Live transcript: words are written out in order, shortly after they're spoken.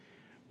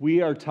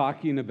We are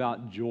talking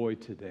about joy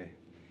today,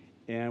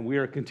 and we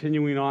are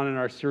continuing on in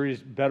our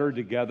series, Better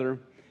Together.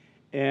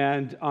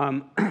 And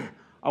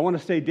I want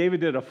to say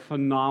David did a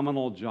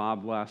phenomenal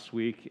job last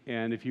week,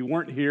 and if you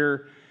weren't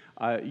here,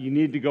 you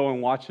need to go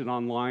and watch it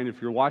online.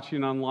 If you're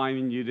watching online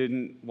and you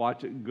didn't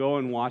watch it, go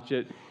and watch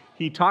it.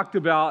 He talked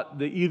about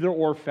the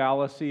either-or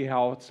fallacy,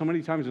 how so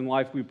many times in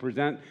life we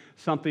present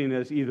something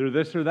as either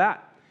this or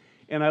that.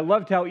 And I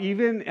loved how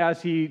even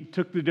as he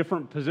took the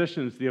different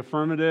positions, the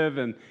affirmative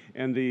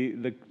and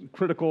the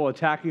critical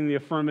attacking the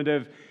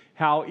affirmative,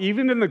 how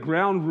even in the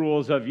ground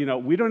rules of,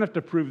 we don't have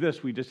to prove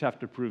this, we just have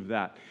to prove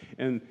that.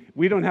 And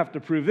we don't have to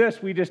prove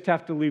this, we just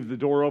have to leave the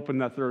door open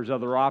that there's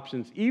other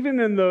options. Even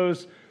in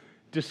those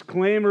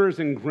disclaimers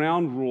and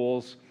ground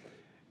rules,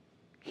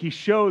 he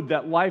showed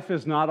that life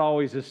is not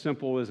always as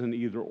simple as an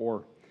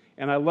either-or.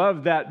 And I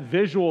love that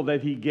visual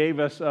that he gave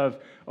us of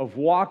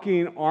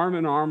walking arm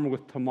in arm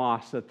with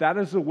Tomas, that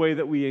is the way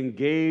that we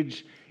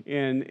engage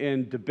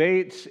in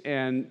debates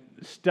and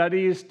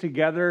studies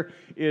together,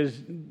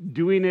 is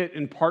doing it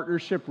in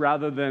partnership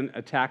rather than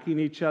attacking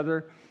each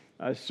other.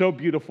 So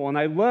beautiful. And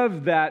I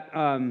love that,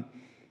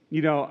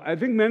 I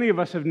think many of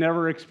us have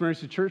never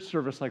experienced a church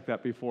service like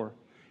that before.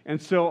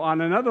 And so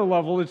on another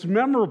level, it's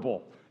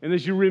memorable. And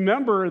as you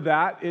remember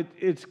that,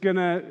 it's going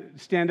to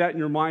stand out in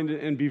your mind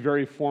and be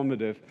very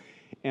formative.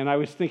 And I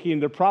was thinking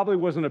there probably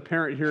wasn't a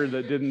parent here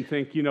that didn't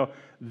think,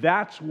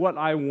 that's what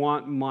I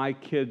want my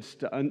kids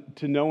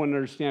to know and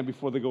understand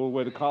before they go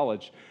away to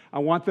college. I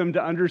want them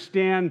to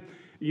understand,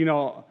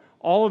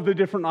 all of the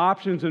different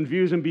options and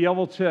views and be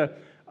able to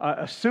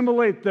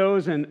assimilate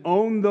those and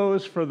own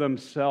those for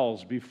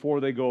themselves before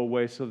they go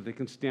away so that they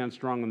can stand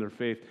strong in their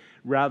faith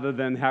rather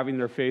than having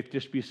their faith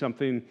just be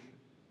something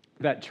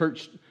that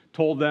church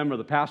told them or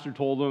the pastor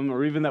told them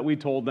or even that we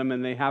told them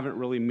and they haven't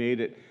really made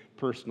it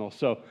personal.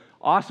 So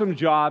awesome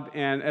job.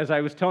 And as I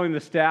was telling the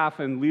staff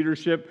and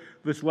leadership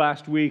this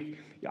last week,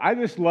 I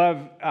just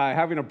love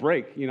having a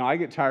break. I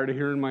get tired of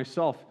hearing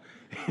myself.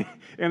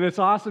 And it's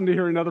awesome to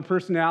hear another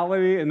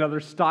personality, another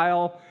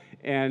style,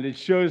 and it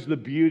shows the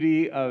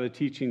beauty of a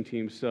teaching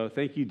team. So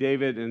thank you,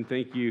 David, and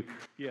thank you.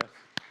 Yes.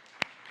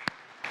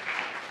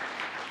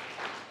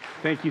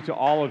 Thank you to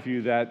all of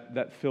you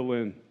that fill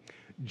in.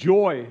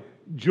 Joy.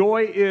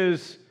 Joy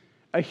is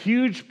a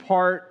huge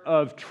part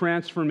of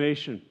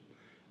transformation,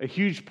 a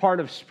huge part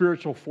of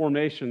spiritual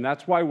formation.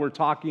 That's why we're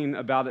talking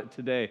about it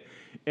today.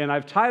 And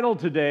I've titled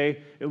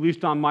today, at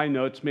least on my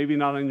notes, maybe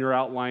not on your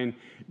outline,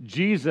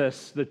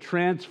 Jesus, the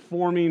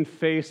transforming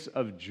face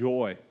of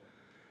joy.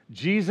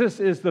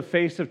 Jesus is the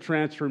face of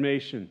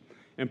transformation,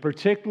 and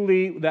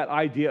particularly that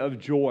idea of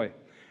joy.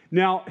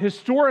 Now,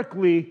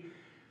 historically,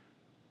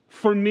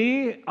 for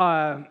me,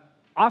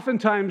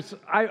 oftentimes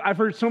I've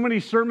heard so many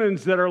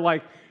sermons that are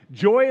like,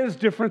 joy is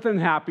different than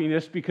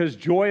happiness because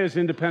joy is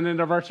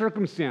independent of our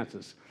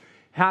circumstances.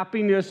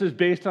 Happiness is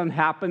based on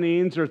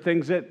happenings or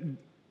things that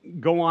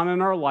go on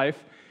in our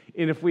life.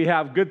 And if we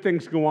have good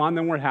things go on,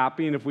 then we're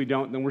happy. And if we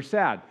don't, then we're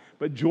sad.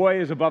 But joy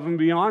is above and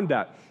beyond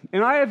that.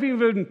 And I have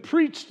even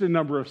preached a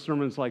number of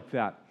sermons like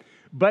that.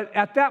 But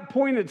at that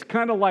point, it's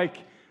kind of like,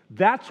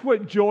 that's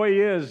what joy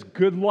is.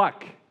 Good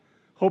luck.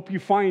 Hope you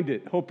find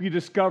it. Hope you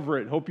discover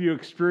it. Hope you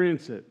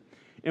experience it.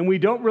 And we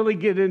don't really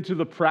get into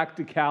the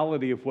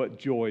practicality of what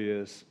joy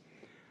is.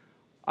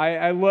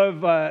 I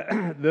love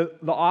the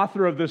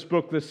author of this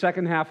book,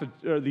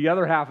 the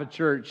other half of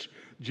church,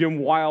 Jim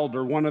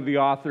Wilder, one of the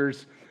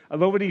authors. I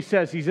love what he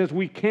says. He says,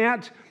 we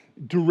can't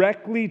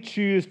directly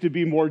choose to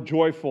be more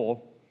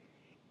joyful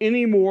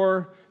any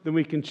more than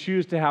we can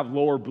choose to have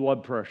lower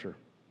blood pressure.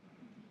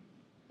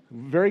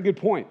 Very good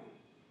point.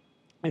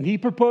 And he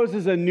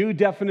proposes a new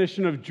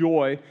definition of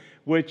joy,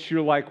 which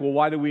you're like, well,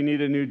 why do we need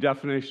a new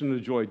definition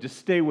of joy? Just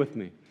stay with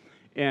me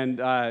and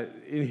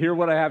hear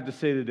what I have to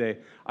say today.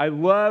 I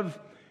love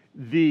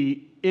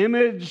the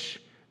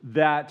image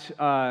that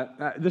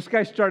this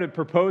guy started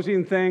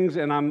proposing things,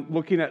 and I'm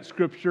looking at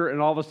Scripture, and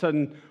all of a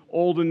sudden,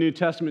 Old and New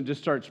Testament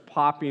just starts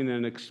popping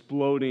and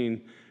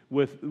exploding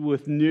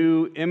with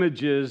new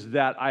images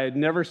that I had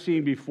never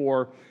seen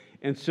before.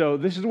 And so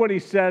this is what he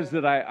says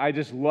that I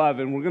just love,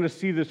 and we're going to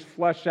see this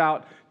flesh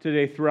out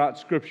today throughout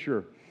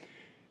Scripture.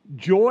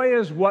 Joy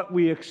is what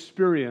we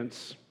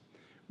experience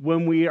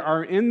when we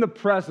are in the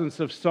presence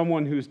of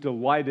someone who's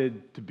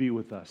delighted to be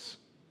with us.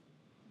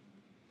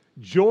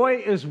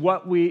 Joy is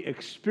what we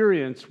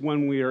experience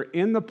when we are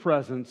in the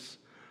presence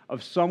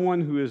of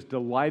someone who is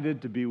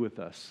delighted to be with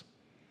us.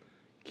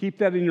 Keep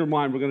that in your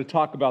mind. We're going to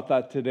talk about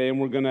that today, and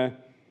we're going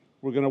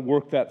to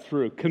work that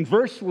through.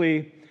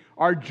 Conversely,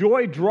 our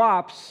joy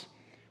drops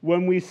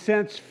when we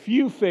sense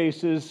few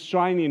faces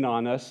shining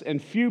on us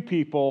and few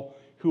people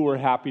who are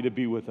happy to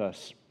be with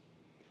us.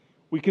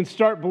 We can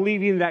start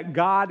believing that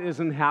God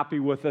isn't happy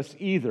with us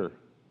either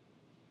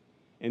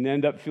and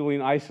end up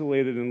feeling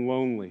isolated and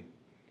lonely.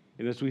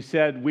 And as we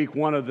said, week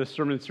one of this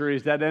sermon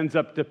series, that ends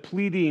up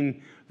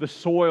depleting the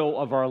soil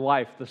of our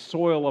life, the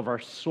soil of our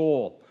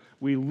soul.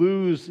 We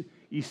lose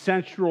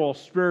essential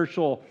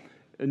spiritual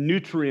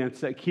nutrients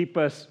that keep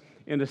us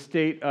in a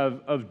state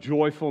of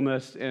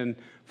joyfulness and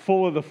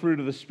full of the fruit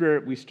of the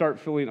Spirit, we start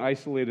feeling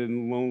isolated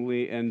and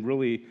lonely and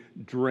really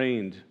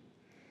drained.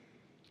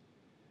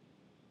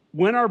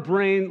 When our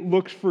brain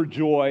looks for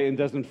joy and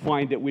doesn't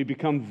find it, we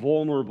become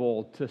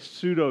vulnerable to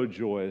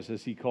pseudo-joys,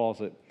 as he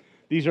calls it.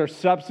 These are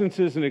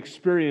substances and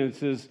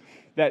experiences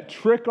that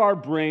trick our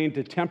brain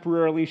to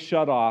temporarily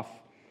shut off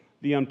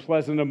the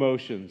unpleasant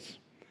emotions,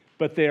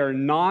 but they are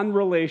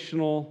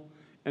non-relational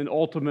and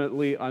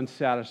ultimately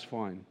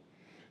unsatisfying.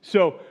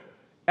 So,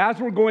 as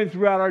we're going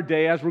throughout our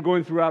day, as we're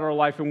going throughout our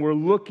life, and we're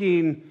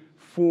looking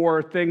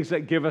for things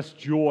that give us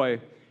joy,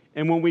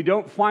 and when we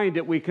don't find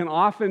it, we can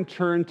often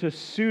turn to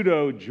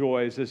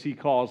pseudo-joys, as he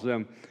calls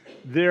them.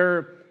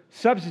 They're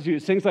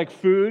substitutes, things like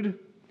food,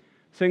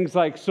 things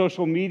like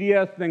social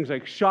media, things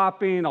like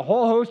shopping, a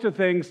whole host of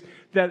things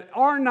that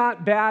are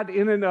not bad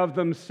in and of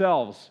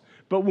themselves.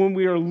 But when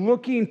we are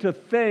looking to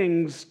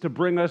things to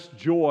bring us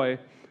joy,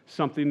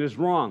 something is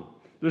wrong.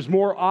 There's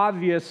more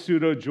obvious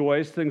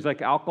pseudo-joys, things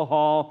like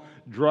alcohol,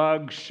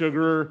 drugs,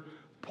 sugar,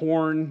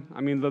 porn.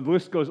 I mean, the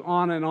list goes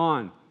on and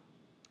on.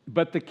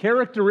 But the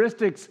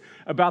characteristics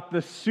about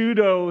the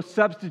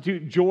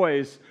pseudo-substitute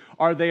joys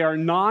are they are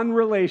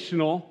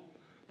non-relational.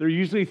 They're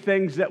usually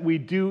things that we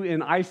do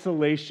in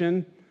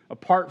isolation,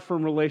 apart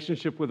from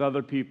relationship with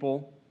other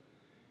people.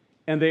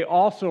 And they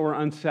also are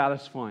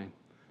unsatisfying.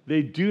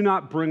 They do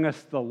not bring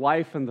us the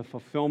life and the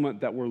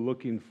fulfillment that we're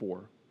looking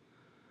for.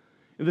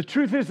 And the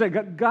truth is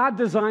that God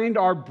designed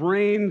our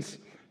brains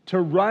to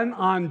run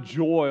on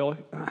joy,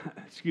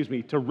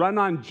 to run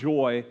on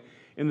joy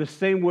in the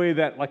same way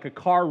that like a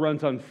car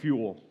runs on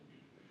fuel.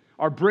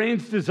 Our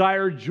brains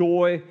desire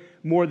joy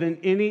more than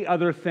any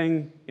other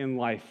thing in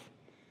life.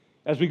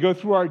 As we go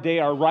through our day,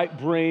 our right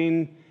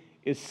brain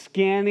is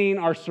scanning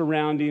our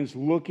surroundings,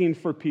 looking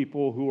for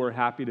people who are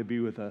happy to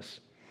be with us.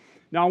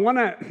 Now, I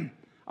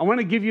want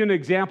to give you an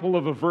example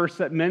of a verse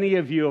that many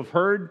of you have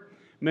heard.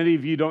 Many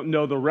of you don't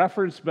know the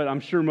reference, but I'm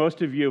sure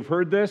most of you have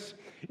heard this.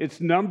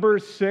 It's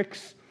Numbers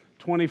 6,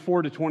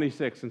 24 to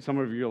 26. And some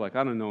of you are like,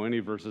 I don't know any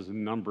verses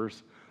in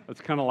Numbers. It's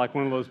kind of like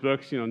one of those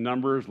books,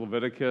 Numbers,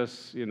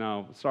 Leviticus,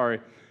 sorry.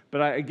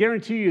 But I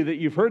guarantee you that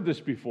you've heard this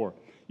before.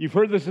 You've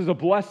heard this as a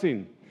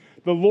blessing.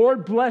 The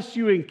Lord bless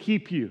you and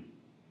keep you.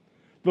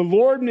 The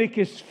Lord make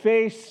his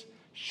face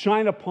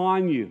shine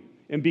upon you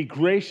and be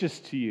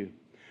gracious to you.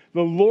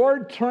 The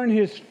Lord turn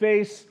his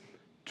face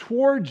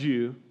towards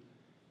you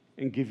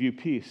and give you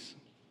peace.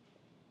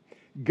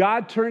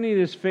 God turning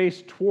his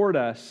face toward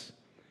us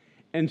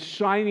and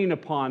shining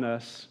upon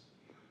us,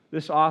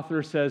 this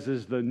author says,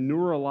 is the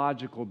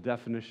neurological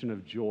definition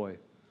of joy.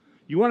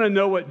 You want to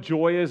know what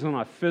joy is on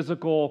a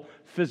physical,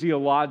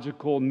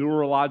 physiological,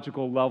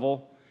 neurological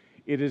level?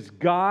 It is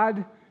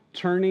God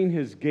turning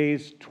his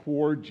gaze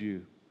towards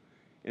you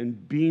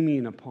and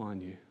beaming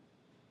upon you.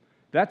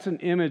 That's an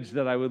image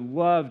that I would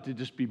love to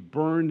just be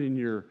burned in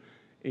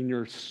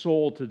your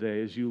soul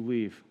today as you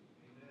leave.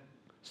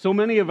 So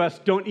many of us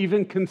don't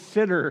even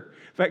consider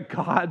that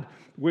God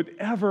would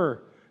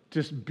ever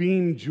just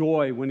beam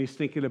joy when he's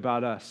thinking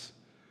about us.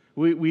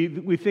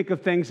 We think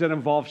of things that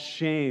involve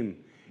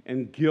shame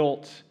and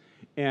guilt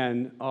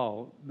and,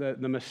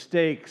 the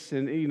mistakes.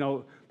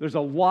 And, there's a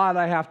lot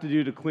I have to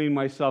do to clean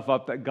myself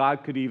up that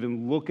God could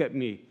even look at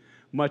me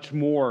much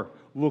more,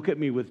 look at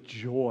me with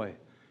joy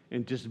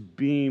and just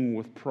beam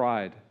with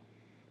pride.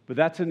 But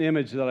that's an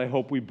image that I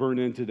hope we burn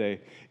in today.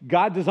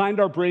 God designed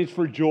our brains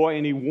for joy,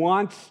 and he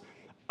wants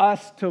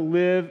us to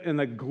live in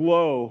the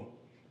glow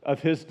of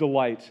his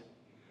delight.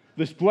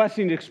 This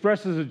blessing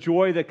expresses a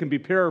joy that can be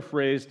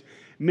paraphrased.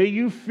 May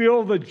you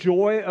feel the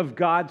joy of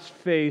God's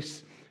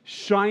face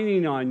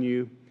shining on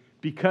you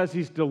because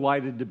he's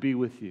delighted to be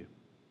with you.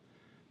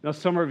 Now,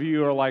 some of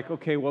you are like,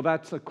 okay, well,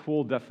 that's a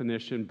cool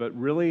definition, but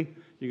really,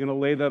 you're going to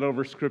lay that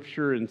over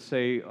Scripture and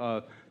say,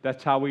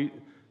 that's how we...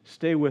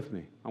 Stay with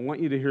me. I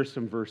want you to hear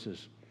some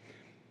verses.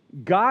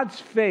 God's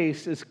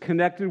face is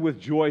connected with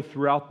joy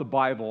throughout the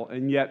Bible,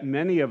 and yet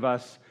many of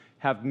us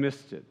have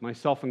missed it,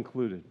 myself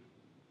included.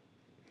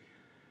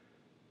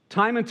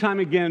 Time and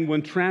time again,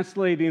 when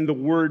translating the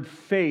word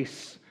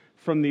face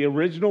from the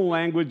original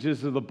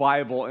languages of the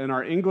Bible in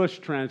our English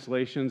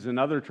translations and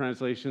other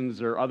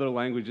translations or other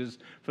languages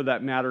for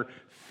that matter,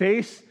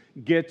 face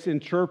gets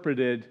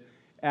interpreted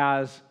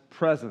as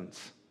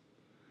presence.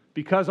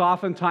 Because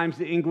oftentimes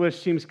the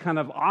English seems kind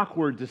of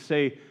awkward to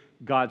say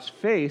God's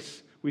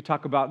face, we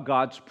talk about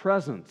God's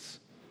presence.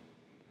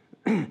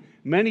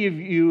 Many of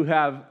you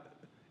have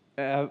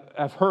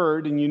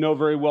heard, and you know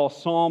very well,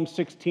 Psalm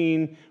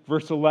 16,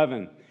 verse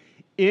 11.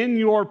 In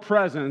your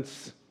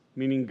presence,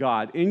 meaning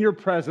God, in your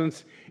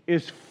presence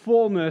is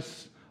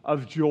fullness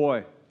of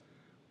joy.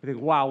 I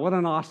think, wow, what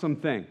an awesome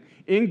thing.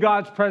 In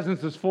God's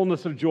presence is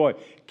fullness of joy.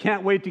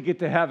 Can't wait to get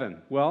to heaven.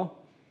 Well,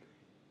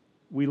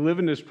 we live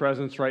in his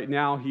presence right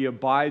now. He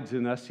abides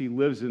in us. He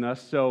lives in us.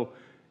 So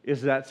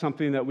is that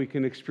something that we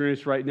can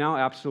experience right now?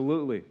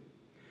 Absolutely.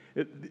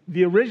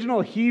 The original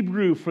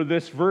Hebrew for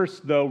this verse,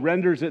 though,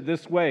 renders it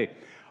this way: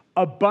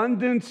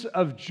 abundance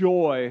of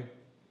joy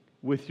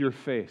with your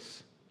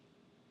face.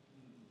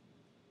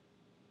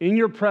 In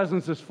your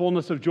presence is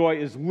fullness of joy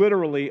is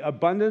literally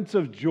abundance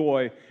of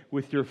joy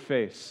with your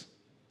face.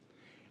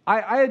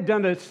 I had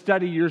done a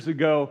study years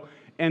ago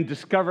and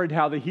discovered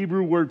how the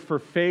Hebrew word for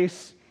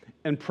face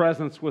and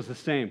presence was the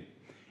same.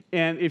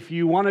 And if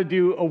you want to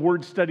do a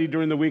word study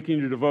during the week in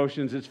your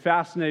devotions, it's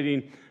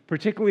fascinating,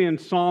 particularly in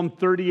Psalm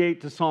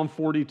 38 to Psalm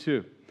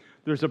 42.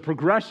 There's a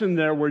progression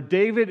there where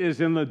David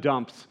is in the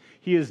dumps.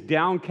 He is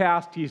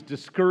downcast, he's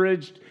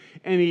discouraged,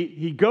 and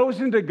he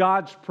goes into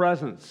God's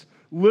presence,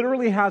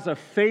 literally has a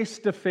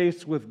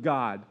face-to-face with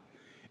God,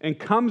 and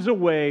comes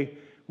away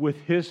with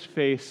his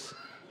face,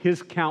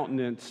 his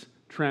countenance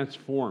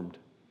transformed.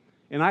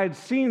 And I had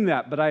seen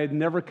that, but I had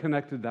never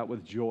connected that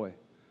with joy.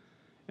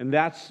 And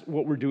that's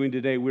what we're doing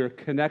today. We're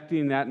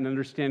connecting that and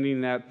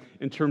understanding that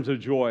in terms of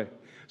joy.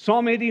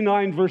 Psalm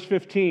 89, verse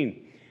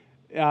 15,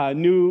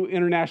 New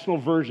International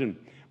Version.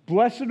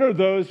 Blessed are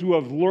those who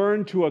have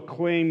learned to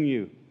acclaim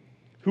you,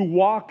 who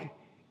walk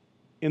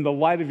in the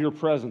light of your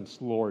presence,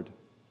 Lord.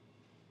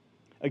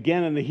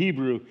 Again, in the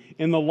Hebrew,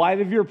 in the light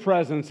of your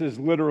presence is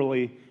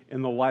literally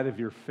in the light of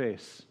your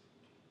face.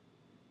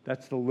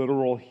 That's the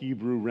literal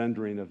Hebrew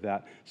rendering of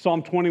that.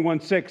 Psalm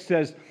 21:6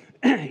 says,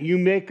 you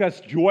make us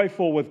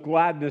joyful with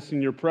gladness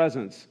in your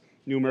presence,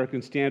 New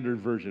American Standard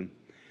Version.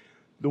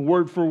 The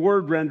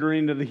word-for-word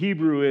rendering of the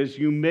Hebrew is,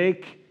 you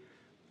make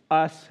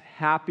us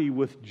happy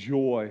with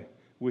joy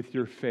with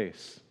your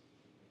face.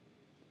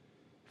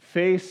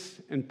 Face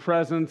and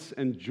presence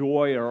and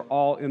joy are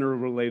all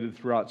interrelated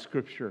throughout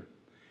Scripture.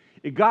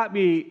 It got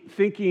me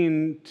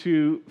thinking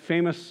to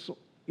famous,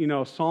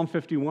 Psalm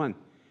 51,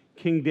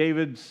 King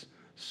David's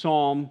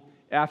psalm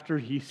after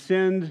he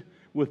sinned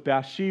with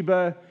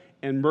Bathsheba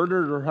and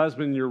murdered her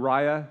husband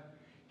Uriah.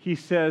 He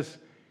says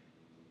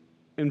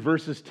in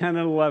verses 10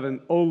 and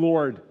 11, O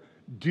Lord,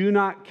 do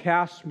not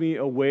cast me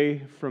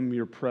away from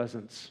your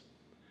presence.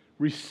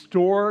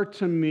 Restore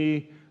to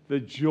me the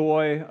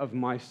joy of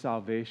my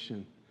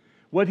salvation.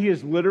 What he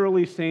is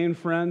literally saying,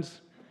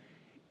 friends,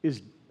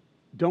 is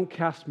don't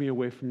cast me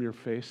away from your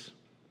face,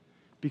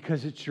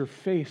 because it's your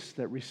face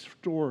that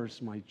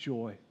restores my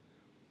joy.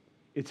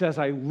 It's as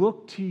I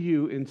look to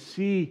you and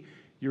see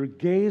your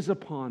gaze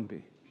upon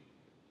me,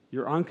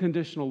 your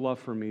unconditional love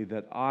for me,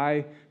 that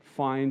I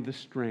find the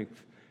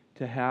strength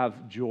to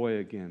have joy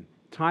again.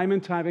 Time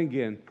and time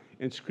again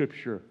in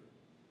Scripture,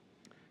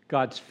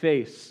 God's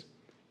face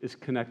is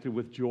connected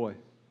with joy,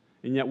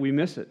 and yet we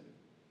miss it.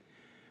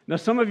 Now,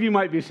 some of you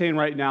might be saying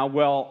right now,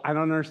 well, I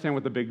don't understand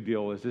what the big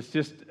deal is. It's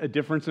just a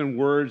difference in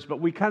words,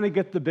 but we kind of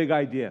get the big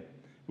idea.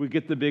 We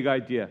get the big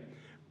idea.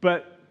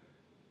 But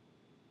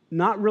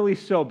not really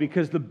so,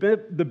 because the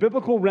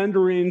biblical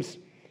renderings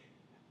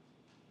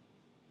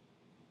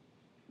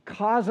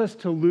cause us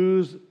to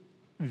lose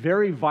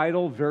very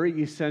vital,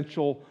 very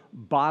essential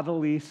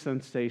bodily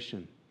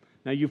sensation.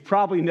 Now, you've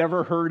probably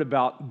never heard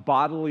about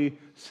bodily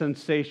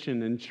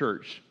sensation in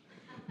church,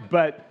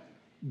 but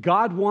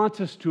God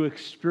wants us to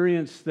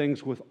experience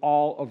things with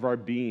all of our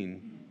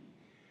being.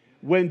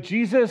 When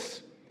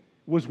Jesus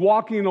was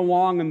walking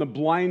along and the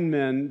blind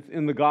men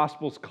in the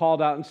Gospels called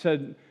out and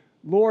said,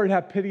 Lord,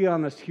 have pity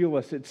on us, heal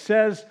us, it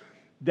says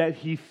that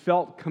he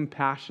felt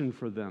compassion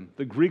for them.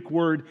 The Greek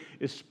word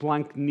is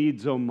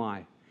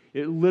splanchnizomai.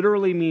 It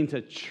literally means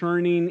a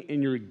churning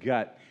in your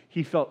gut.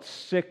 He felt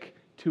sick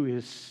to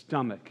his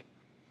stomach.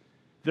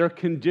 Their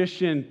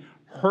condition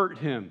hurt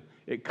him.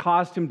 It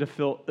caused him to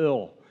feel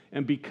ill.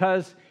 And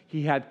because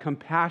he had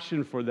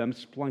compassion for them,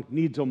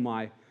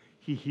 splanchnizomai,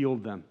 he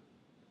healed them.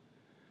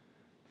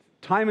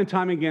 Time and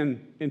time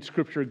again in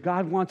Scripture,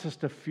 God wants us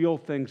to feel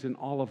things in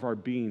all of our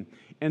being.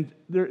 And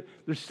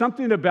there's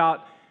something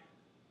about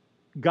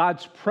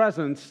God's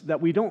presence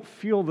that we don't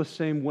feel the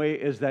same way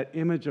as that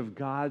image of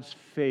God's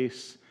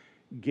face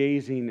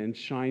gazing and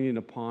shining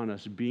upon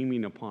us,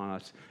 beaming upon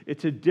us.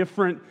 It's a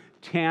different,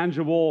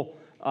 tangible,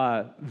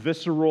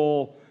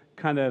 visceral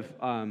kind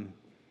of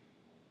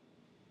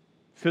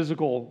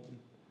physical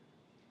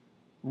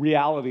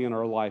reality in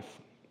our life.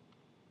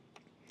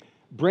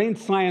 Brain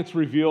science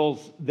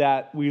reveals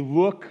that we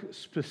look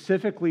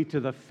specifically to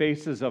the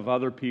faces of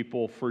other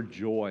people for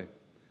joy,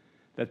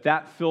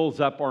 that fills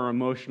up our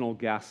emotional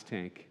gas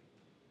tank.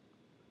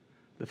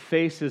 The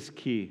face is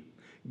key.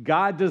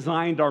 God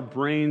designed our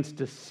brains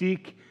to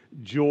seek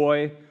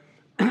joy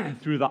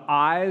through the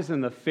eyes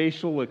and the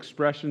facial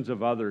expressions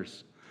of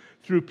others,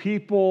 through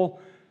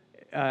people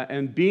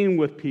and being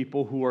with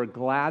people who are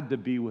glad to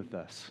be with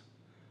us.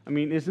 I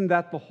mean, isn't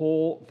that the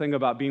whole thing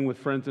about being with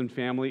friends and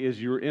family,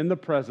 is you're in the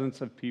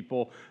presence of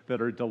people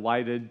that are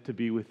delighted to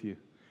be with you.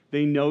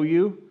 They know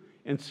you,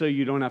 and so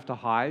you don't have to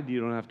hide. You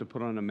don't have to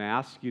put on a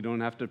mask. You don't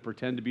have to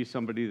pretend to be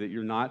somebody that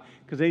you're not,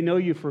 because they know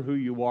you for who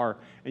you are,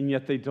 and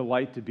yet they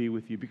delight to be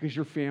with you because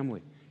you're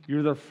family.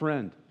 You're their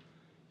friend.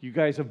 You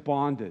guys have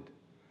bonded.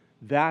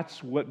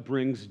 That's what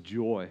brings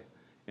joy,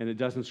 and it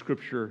does in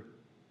Scripture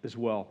as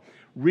well.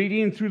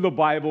 Reading through the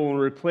Bible and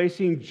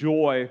replacing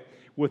joy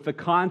with the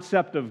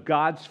concept of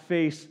God's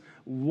face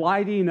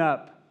lighting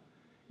up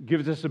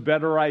gives us a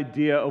better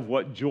idea of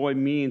what joy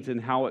means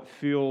and how it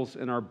feels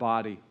in our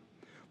body.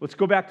 Let's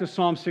go back to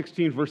Psalm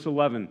 16, verse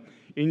 11.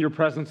 In your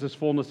presence is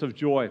fullness of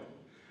joy.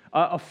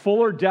 A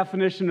fuller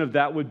definition of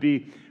that would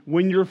be,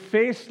 when your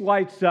face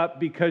lights up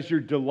because you're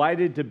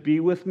delighted to be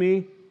with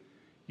me,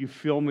 you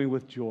fill me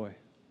with joy.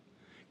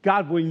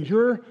 God, when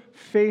your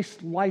face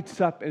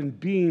lights up and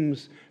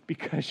beams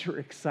because you're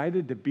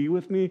excited to be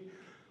with me,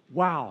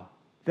 wow,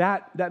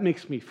 that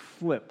makes me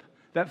flip.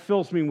 That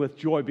fills me with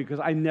joy because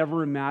I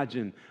never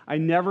imagined, I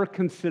never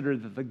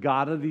considered that the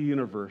God of the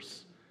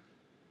universe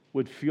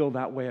would feel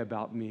that way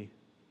about me.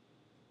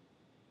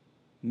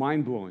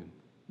 Mind-blowing,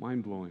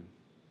 mind-blowing.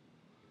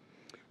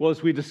 Well,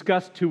 as we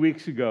discussed 2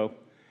 weeks ago,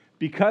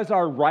 because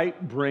our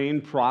right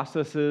brain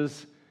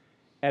processes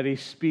at a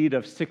speed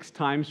of 6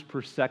 times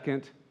per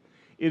second,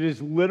 it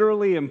is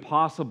literally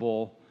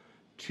impossible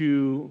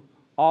to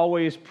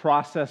always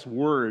process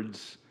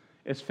words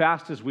as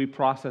fast as we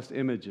process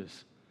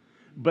images.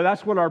 But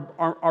that's what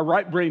our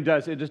right brain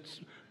does. It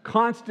is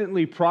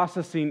constantly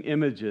processing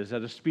images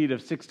at a speed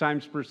of 6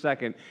 times per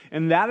second.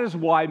 And that is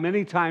why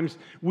many times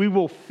we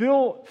will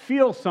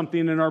feel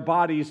something in our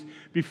bodies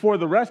before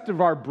the rest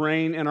of our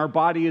brain and our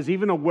body is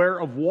even aware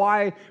of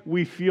why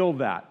we feel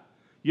that.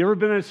 You ever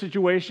been in a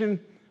situation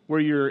where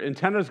your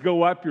antennas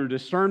go up, your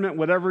discernment,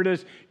 whatever it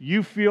is,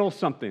 you feel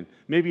something.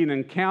 Maybe an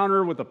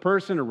encounter with a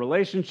person, a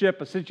relationship,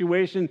 a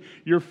situation.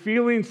 You're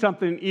feeling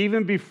something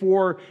even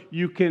before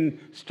you can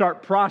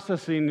start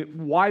processing,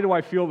 why do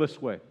I feel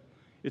this way?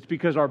 It's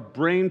because our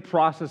brain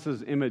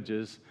processes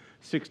images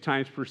 6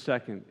 times per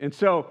second. And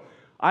so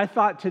I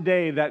thought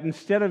today that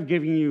instead of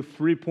giving you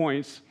 3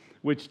 points,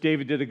 which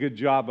David did a good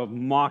job of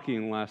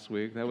mocking last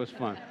week, that was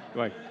fun.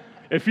 Like,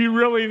 if you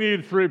really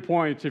need 3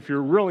 points, if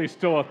you're really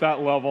still at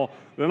that level,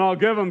 then I'll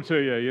give them to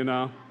you, you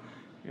know.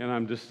 And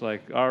I'm just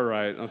like, all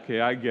right,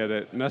 okay, I get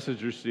it.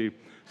 Message received.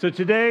 So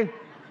today,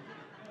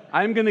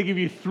 I'm going to give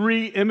you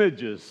 3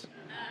 images.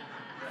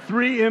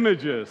 3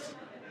 images.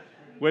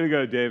 Way to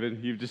go,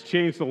 David. You've just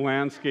changed the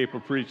landscape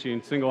of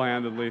preaching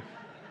single-handedly.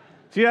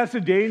 See, that's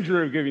the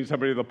danger of giving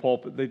somebody the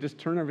pulpit. They just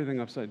turn everything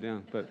upside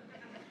down. But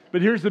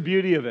here's the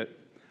beauty of it.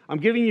 I'm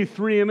giving you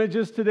 3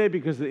 images today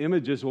because the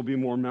images will be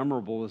more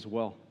memorable as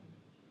well.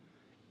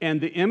 And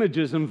the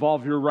images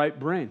involve your right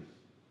brain.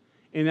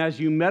 And as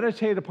you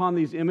meditate upon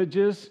these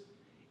images,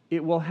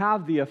 it will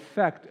have the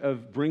effect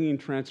of bringing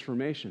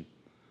transformation.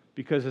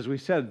 Because as we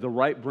said, the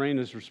right brain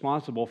is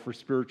responsible for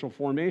spiritual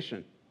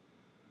formation.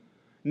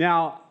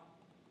 Now,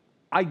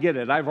 I get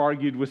it. I've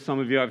argued with some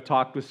of you. I've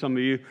talked with some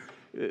of you.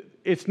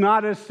 It's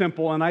not as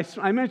simple, and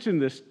I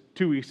mentioned this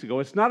 2 weeks ago.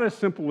 It's not as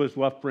simple as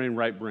left brain,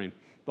 right brain.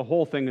 The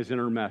whole thing is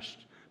intermeshed.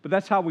 But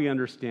that's how we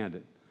understand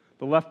it.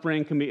 The left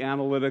brain can be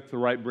analytic. The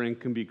right brain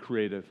can be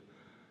creative.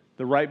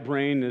 The right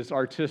brain is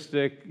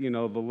artistic. The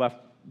left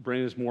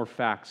brain is more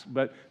facts.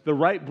 But the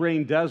right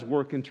brain does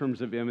work in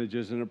terms of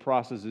images, and it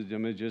processes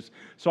images.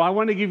 So I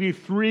want to give you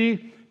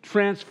 3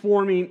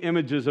 transforming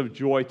images of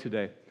joy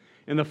today.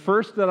 And the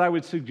first that I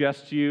would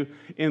suggest to you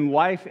in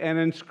life and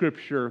in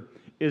Scripture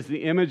is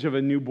the image of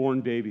a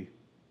newborn baby.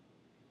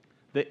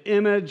 The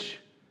image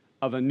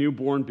of a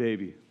newborn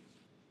baby.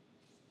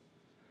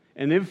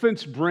 An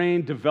infant's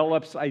brain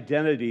develops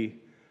identity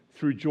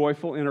through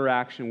joyful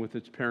interaction with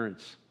its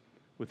parents,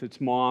 with its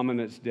mom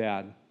and its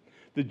dad.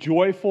 The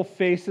joyful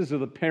faces of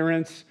the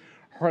parents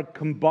are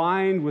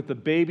combined with the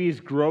baby's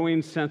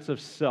growing sense of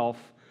self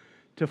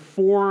to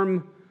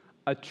form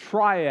a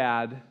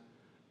triad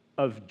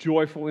of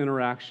joyful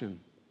interaction.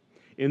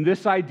 In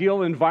this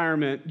ideal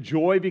environment,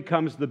 joy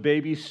becomes the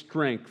baby's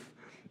strength,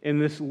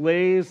 and this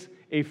lays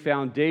a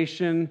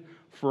foundation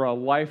for a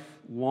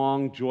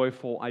lifelong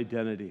joyful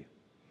identity.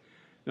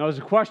 Now, there's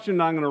a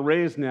question I'm going to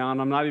raise now, and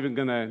I'm not even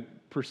going to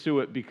pursue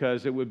it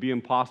because it would be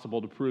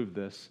impossible to prove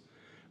this.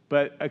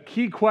 But a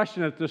key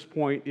question at this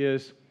point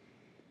is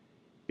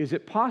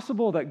it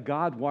possible that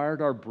God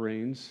wired our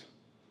brains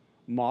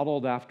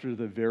modeled after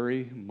the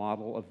very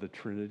model of the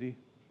Trinity?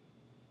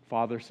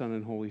 Father, Son,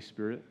 and Holy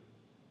Spirit.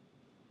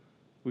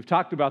 We've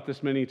talked about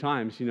this many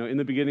times. In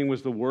the beginning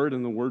was the Word,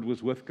 and the Word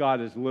was with God,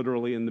 as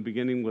literally in the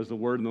beginning was the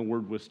Word, and the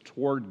Word was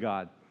toward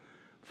God.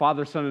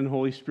 Father, Son, and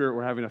Holy Spirit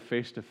were having a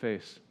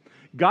face-to-face.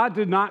 God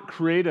did not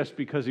create us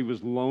because He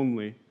was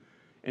lonely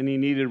and He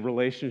needed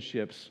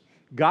relationships.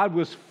 God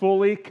was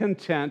fully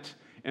content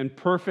and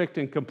perfect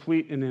and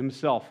complete in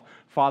Himself,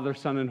 Father,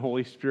 Son, and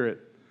Holy Spirit.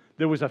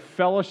 There was a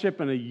fellowship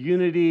and a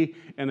unity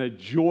and a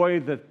joy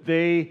that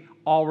they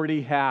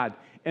already had.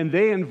 And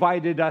they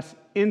invited us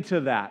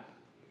into that.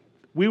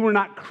 We were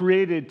not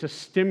created to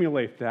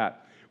stimulate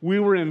that. We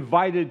were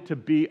invited to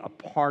be a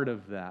part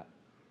of that.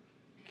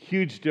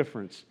 Huge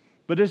difference.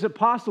 But is it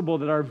possible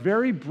that our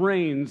very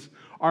brains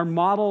are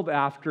modeled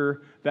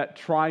after that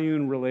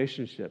triune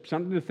relationship?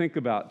 Something to think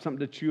about, something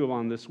to chew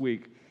on this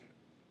week.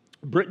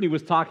 Brittany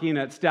was talking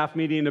at staff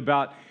meeting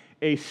about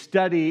a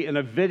study and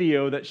a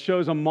video that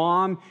shows a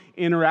mom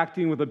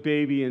interacting with a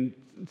baby and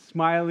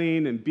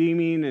smiling and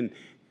beaming and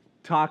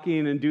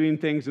talking and doing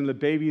things, and the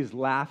baby is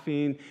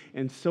laughing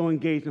and so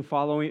engaged and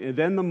following, and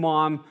then the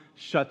mom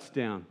shuts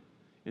down,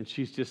 and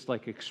she's just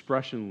like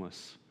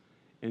expressionless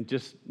and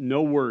just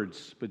no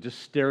words, but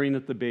just staring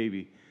at the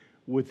baby.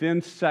 Within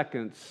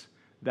seconds,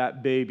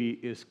 that baby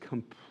is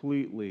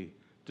completely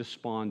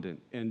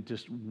despondent and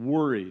just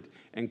worried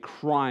and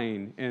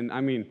crying. And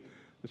I mean,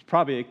 it's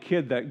probably a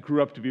kid that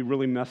grew up to be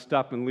really messed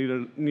up and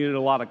needed a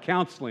lot of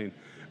counseling.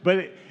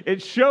 But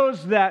it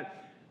shows that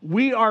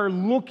we are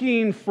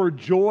looking for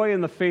joy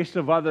in the face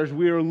of others.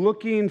 We are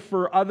looking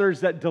for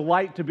others that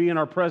delight to be in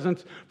our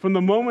presence from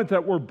the moment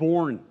that we're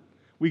born.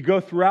 We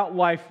go throughout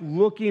life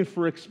looking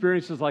for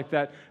experiences like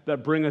that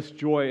that bring us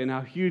joy, and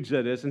how huge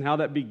that is, and how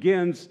that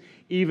begins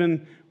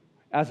even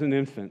as an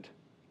infant.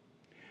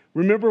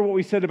 Remember what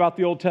we said about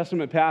the Old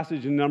Testament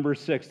passage in Numbers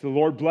 6. The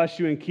Lord bless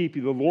you and keep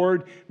you. The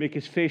Lord make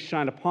his face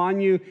shine upon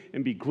you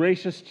and be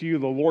gracious to you.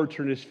 The Lord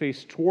turn his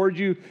face toward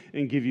you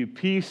and give you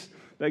peace.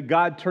 That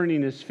God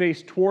turning his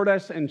face toward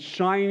us and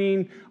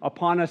shining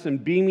upon us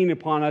and beaming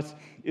upon us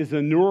is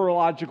a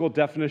neurological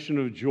definition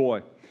of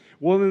joy.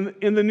 Well,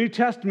 in the New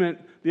Testament,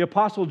 the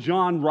Apostle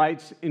John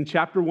writes in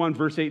chapter 1,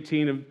 verse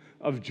 18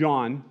 of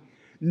John,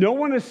 no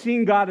one has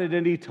seen God at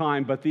any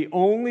time, but the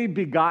only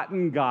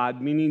begotten God,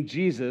 meaning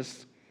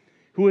Jesus,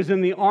 who is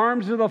in the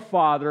arms of the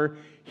Father,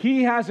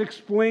 he has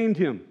explained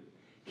him.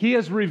 He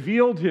has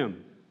revealed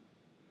him.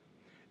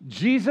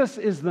 Jesus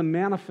is the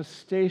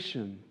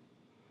manifestation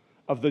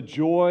of the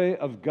joy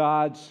of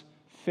God's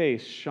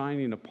face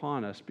shining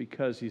upon us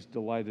because he's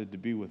delighted to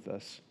be with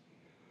us.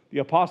 The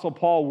Apostle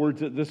Paul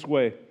words it this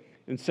way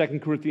in 2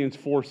 Corinthians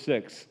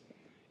 4:6.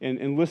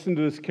 And listen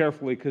to this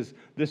carefully because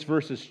this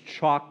verse is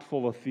chock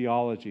full of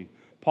theology.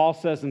 Paul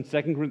says in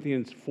 2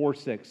 Corinthians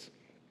 4:6,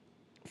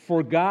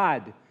 for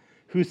God,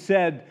 who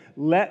said,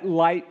 let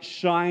light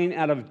shine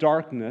out of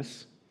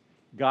darkness,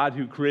 God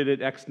who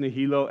created ex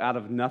nihilo, out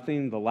of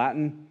nothing, the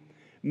Latin,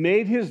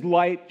 made his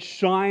light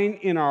shine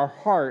in our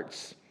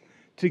hearts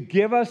to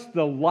give us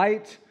the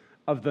light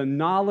of the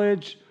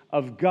knowledge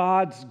of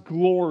God's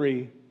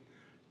glory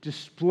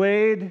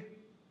displayed,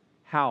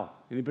 how?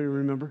 Anybody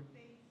remember?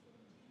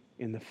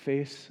 In the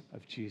face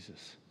of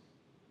Jesus.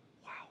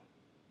 Wow.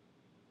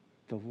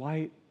 The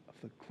light of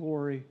the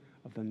glory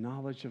of the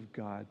knowledge of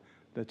God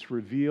that's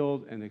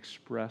revealed and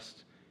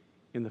expressed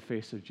in the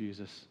face of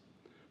Jesus.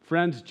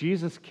 Friends,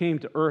 Jesus came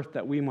to earth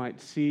that we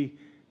might see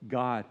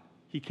God.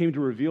 He came to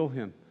reveal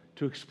him,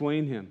 to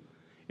explain him.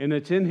 And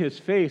it's in his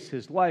face,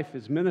 his life,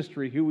 his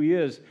ministry, who he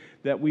is,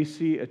 that we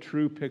see a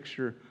true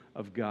picture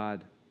of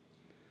God.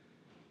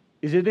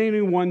 Is it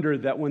any wonder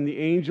that when the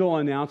angel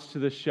announced to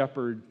the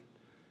shepherd,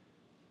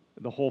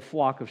 the whole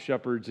flock of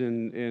shepherds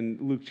in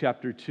Luke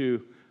chapter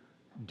 2,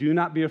 do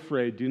not be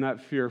afraid, do not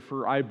fear,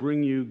 for I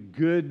bring you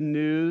good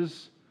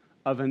news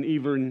of an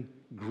even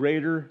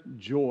greater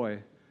joy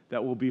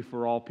that will be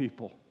for all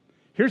people.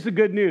 Here's the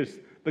good news.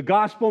 The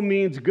gospel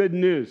means good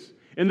news.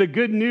 And the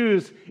good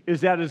news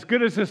is that as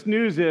good as this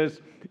news is,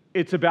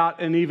 it's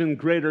about an even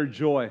greater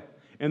joy.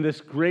 And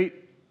this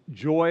great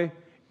joy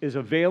is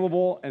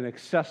available and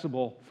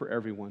accessible for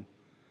everyone.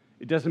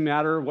 It doesn't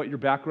matter what your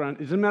background,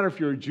 it doesn't matter if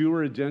you're a Jew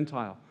or a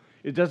Gentile.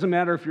 It doesn't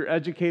matter if you're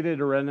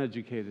educated or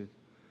uneducated.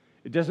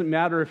 It doesn't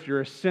matter if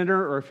you're a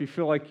sinner or if you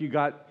feel like you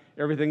got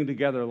everything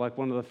together like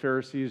one of the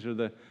Pharisees or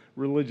the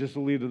religious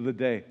elite of the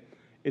day.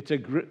 It's a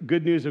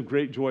good news of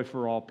great joy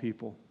for all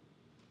people.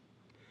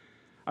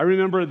 I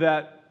remember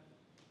that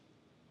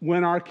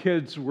when our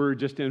kids were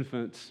just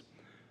infants,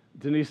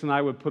 Denise and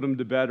I would put them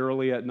to bed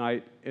early at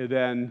night, and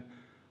then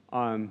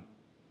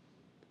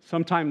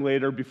sometime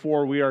later,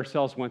 before we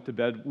ourselves went to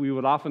bed, we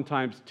would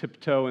oftentimes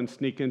tiptoe and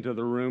sneak into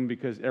the room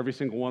because every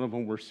single one of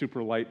them were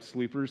super light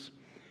sleepers.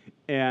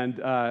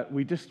 And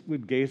we just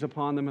would gaze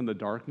upon them in the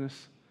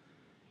darkness.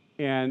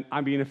 And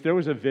I mean, if there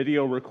was a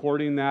video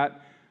recording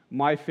that,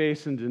 my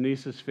face and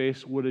Denise's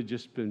face would have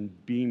just been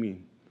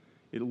beaming.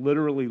 It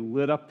literally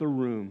lit up the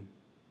room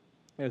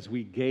as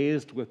we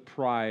gazed with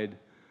pride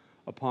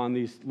upon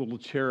these little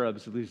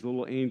cherubs, these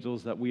little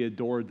angels that we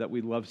adored, that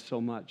we loved so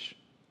much.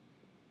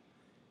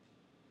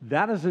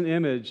 That is an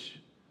image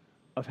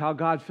of how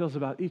God feels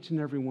about each and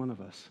every one of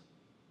us.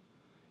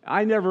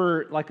 I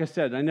never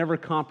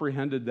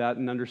comprehended that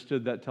and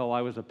understood that till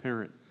I was a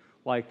parent.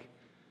 Like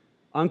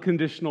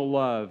unconditional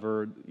love,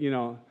 or,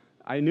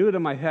 I knew it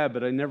in my head,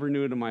 but I never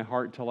knew it in my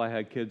heart till I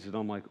had kids. And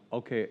I'm like,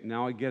 okay,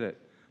 now I get it.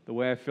 The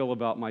way I feel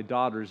about my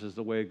daughters is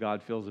the way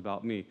God feels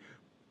about me.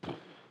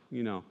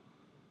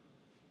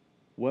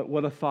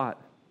 What a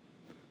thought.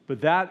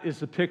 But that is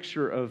the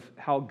picture of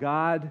how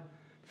God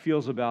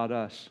feels about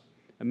us.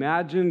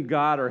 Imagine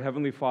God, our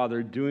Heavenly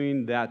Father,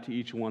 doing that to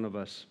each one of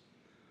us.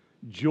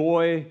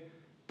 Joy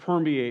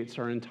permeates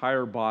our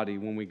entire body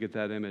when we get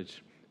that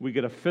image. We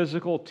get a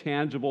physical,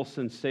 tangible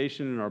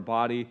sensation in our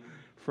body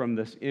from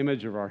this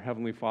image of our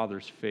Heavenly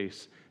Father's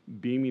face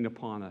beaming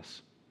upon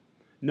us.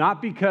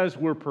 Not because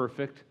we're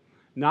perfect,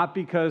 not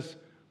because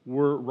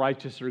we're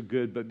righteous or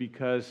good, but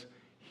because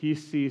He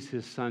sees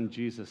His Son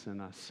Jesus in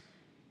us.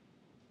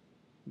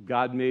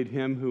 God made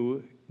Him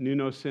who knew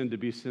no sin to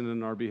be sin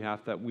on our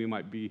behalf, that we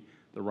might be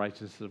the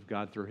righteousness of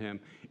God through Him.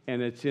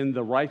 And it's in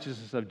the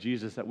righteousness of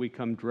Jesus that we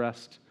come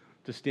dressed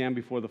to stand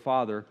before the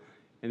Father,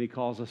 and He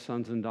calls us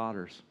sons and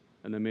daughters.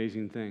 An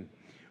amazing thing.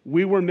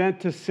 We were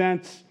meant to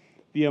sense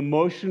the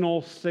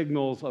emotional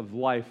signals of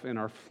life in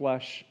our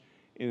flesh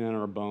and in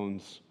our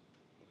bones.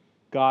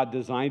 God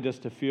designed us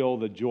to feel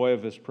the joy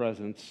of His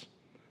presence,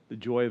 the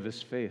joy of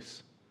His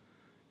face.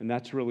 And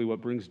that's really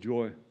what brings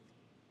joy.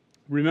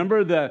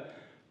 Remember the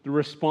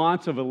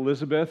response of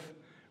Elizabeth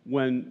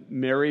when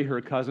Mary,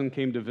 her cousin,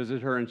 came to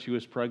visit her and she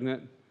was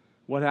pregnant?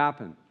 What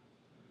happened?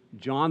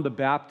 John the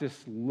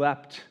Baptist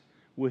leapt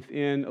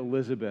within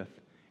Elizabeth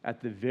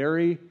at the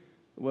very,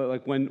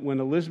 like when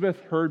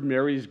Elizabeth heard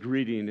Mary's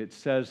greeting, it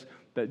says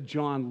that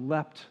John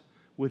leapt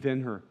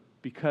within her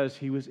because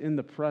he was in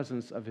the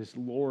presence of his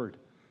Lord,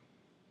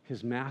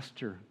 his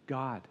Master,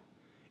 God.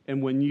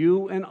 And when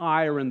you and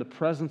I are in the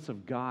presence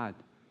of God,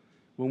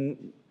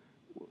 when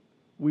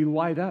we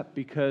light up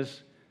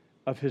because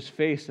of His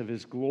face, of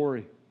His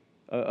glory,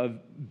 of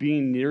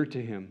being near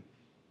to Him.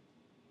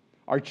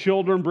 Our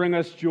children bring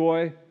us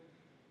joy,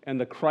 and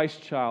the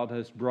Christ child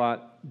has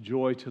brought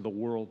joy to the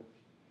world.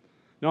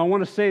 Now, I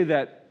want to say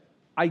that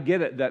I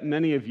get it that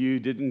many of you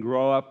didn't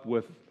grow up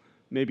with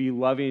maybe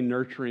loving,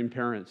 nurturing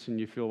parents, and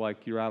you feel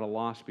like you're at a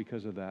loss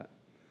because of that.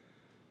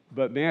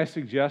 But may I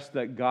suggest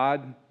that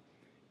God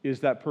is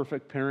that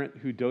perfect parent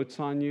who dotes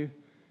on you,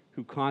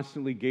 who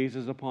constantly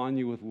gazes upon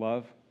you with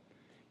love,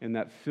 and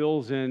that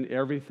fills in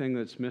everything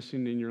that's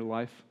missing in your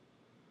life?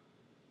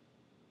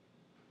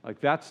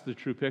 Like, that's the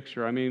true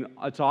picture. I mean,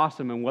 it's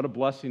awesome, and what a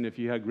blessing if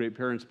you had great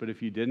parents, but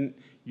if you didn't,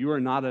 you are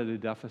not at a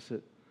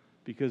deficit,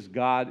 because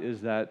God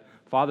is that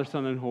Father,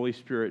 Son, and Holy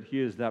Spirit. He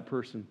is that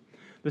person.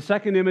 The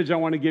second image I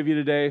want to give you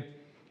today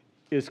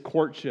is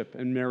courtship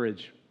and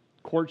marriage.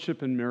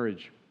 Courtship and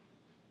marriage.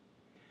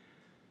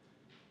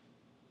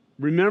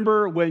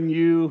 Remember when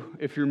you,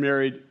 if you're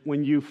married,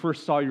 when you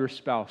first saw your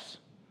spouse,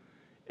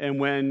 and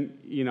when,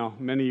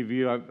 many of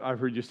you, I've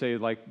heard you say,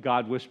 like,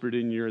 God whispered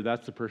in your ear,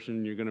 that's the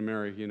person you're going to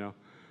marry,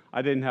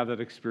 I didn't have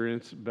that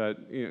experience, but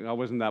I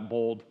wasn't that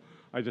bold.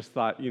 I just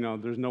thought,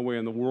 there's no way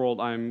in the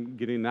world I'm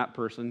getting that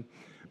person.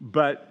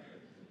 But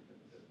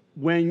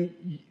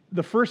when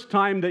the first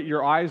time that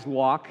your eyes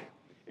lock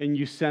and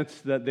you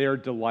sense that they are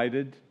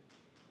delighted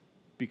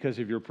because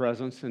of your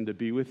presence and to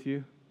be with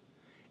you,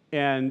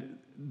 and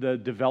the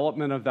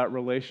development of that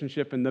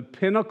relationship, and the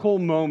pinnacle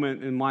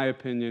moment, in my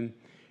opinion,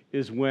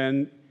 is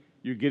when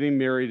you're getting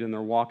married and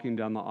they're walking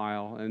down the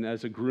aisle, and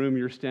as a groom,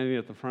 you're standing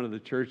at the front of the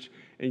church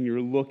and you're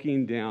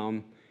looking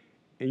down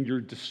and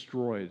you're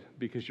destroyed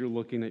because you're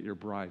looking at your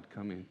bride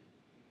coming.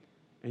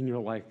 And you're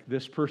like,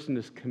 this person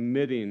is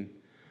committing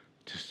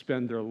to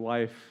spend their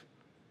life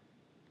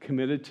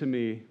committed to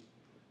me,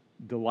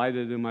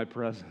 delighted in my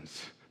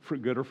presence, for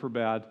good or for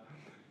bad,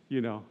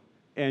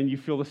 and you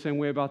feel the same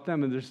way about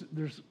them, and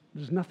there's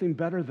nothing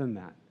better than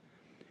that.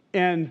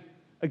 And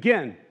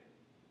again,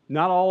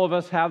 not all of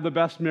us have the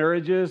best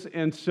marriages,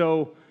 and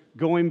so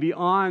going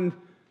beyond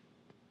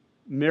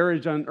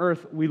marriage on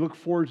earth, we look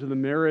forward to the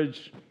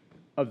marriage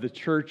of the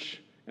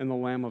church and the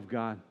Lamb of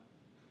God.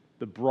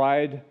 The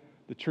bride,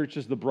 the church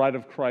is the bride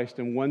of Christ,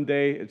 and one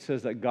day it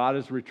says that God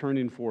is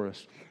returning for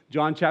us.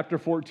 John chapter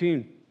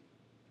 14,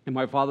 in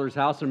my Father's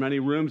house are many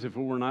rooms. If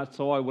it were not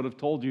so, I would have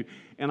told you.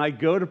 And I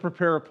go to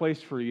prepare a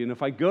place for you. And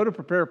if I go to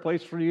prepare a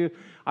place for you,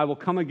 I will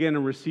come again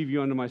and receive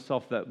you unto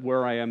myself, that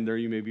where I am, there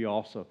you may be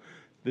also.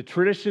 The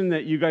tradition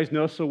that you guys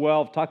know so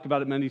well, I've talked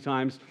about it many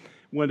times,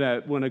 when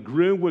a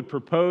groom would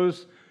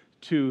propose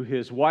to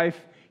his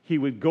wife, he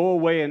would go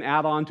away and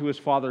add on to his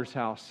father's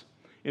house.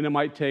 And it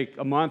might take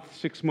a month,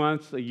 6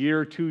 months, a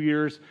year, 2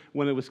 years.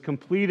 When it was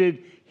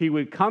completed, he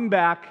would come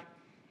back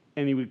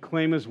and he would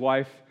claim his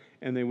wife,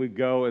 and they would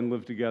go and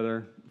live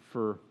together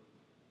for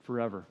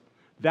forever.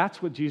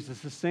 That's what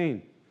Jesus is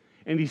saying.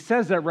 And he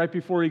says that right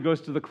before he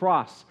goes to the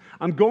cross.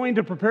 I'm going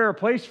to prepare a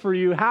place for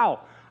you.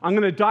 How? I'm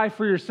going to die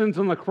for your sins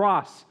on the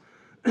cross,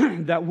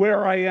 that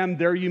where I am,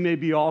 there you may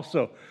be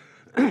also.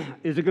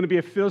 Is it going to be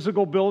a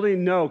physical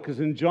building? No, because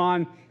in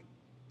John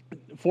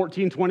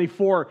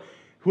 14:24,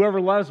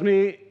 whoever loves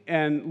me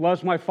and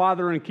loves my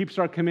Father and keeps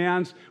our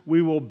commands,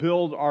 we will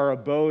build our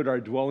abode, our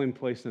dwelling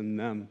place in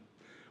them.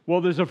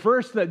 Well, there's a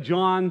verse that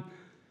John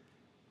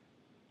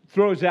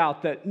throws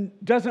out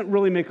that doesn't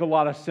really make a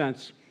lot of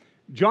sense.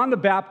 John the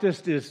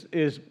Baptist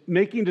is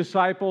making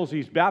disciples,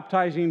 he's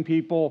baptizing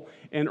people,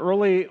 and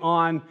early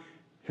on,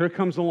 here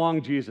comes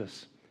along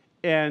Jesus.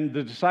 And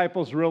the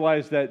disciples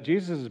realize that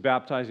Jesus is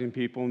baptizing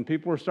people, and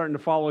people are starting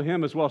to follow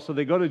him as well. So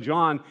they go to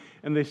John,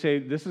 and they say,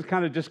 this is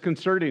kind of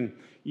disconcerting.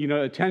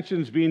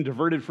 Attention's being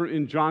diverted,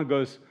 and John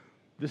goes,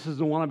 this is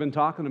the one I've been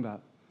talking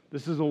about.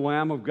 This is the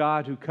Lamb of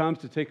God who comes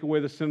to take away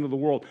the sin of the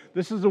world.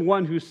 This is the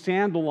one whose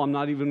sandal I'm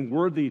not even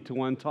worthy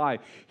to untie.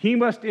 He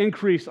must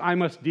increase, I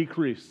must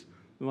decrease.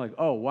 They're like,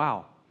 oh,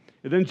 wow.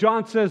 And then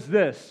John says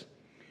this,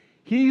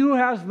 he who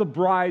has the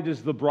bride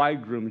is the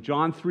bridegroom.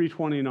 John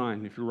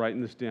 3:29, if you're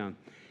writing this down.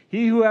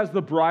 He who has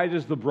the bride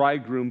is the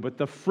bridegroom, but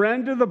the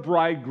friend of the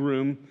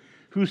bridegroom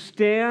who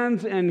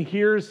stands and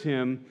hears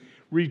him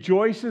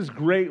rejoices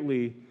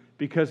greatly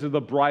because of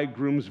the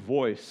bridegroom's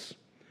voice.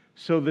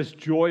 So this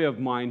joy of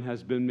mine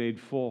has been made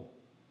full.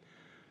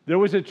 There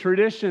was a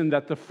tradition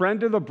that the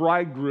friend of the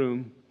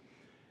bridegroom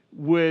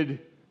would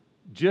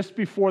just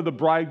before the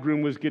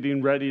bridegroom was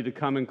getting ready to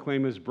come and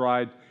claim his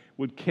bride,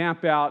 would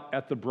camp out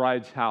at the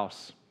bride's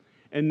house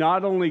and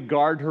not only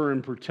guard her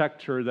and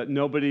protect her, that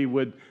nobody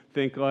would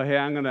think, oh, hey,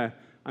 I'm gonna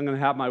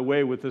have my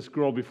way with this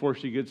girl before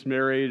she gets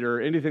married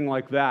or anything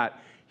like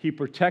that. He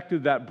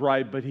protected that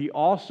bride, but he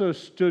also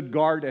stood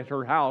guard at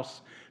her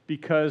house,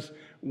 because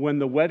when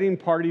the wedding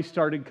party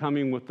started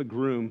coming with the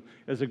groom,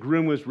 as the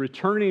groom was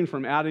returning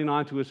from adding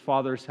on to his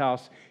father's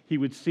house, he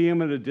would see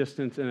him at a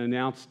distance and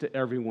announce to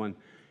everyone,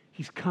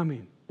 he's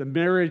coming. The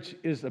marriage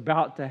is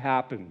about to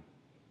happen.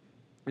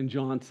 And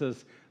John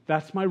says,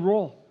 that's my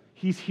role.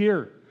 He's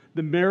here.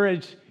 The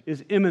marriage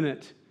is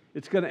imminent.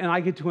 And I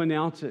get to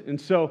announce it. And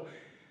so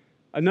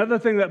another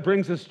thing that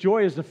brings us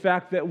joy is the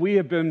fact that we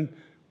have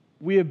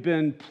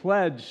been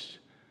pledged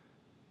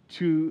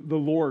to the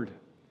Lord.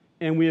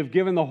 And we have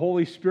given the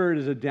Holy Spirit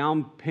as a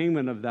down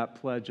payment of that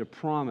pledge, a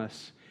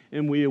promise.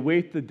 And we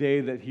await the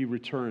day that he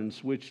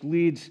returns, which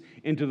leads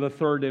into the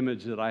third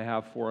image that I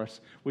have for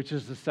us, which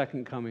is the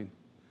second coming.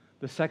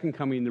 The second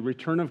coming, the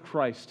return of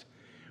Christ.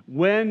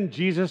 When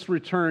Jesus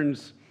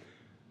returns,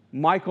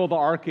 Michael the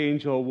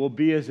archangel will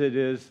be as it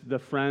is, the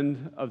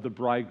friend of the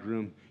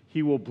bridegroom.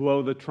 He will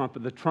blow the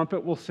trumpet. The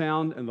trumpet will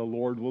sound and the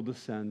Lord will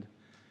descend.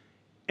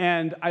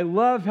 And I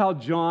love how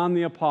John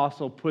the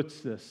apostle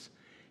puts this.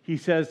 He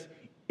says,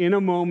 in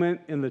a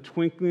moment, in the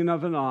twinkling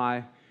of an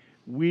eye,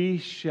 we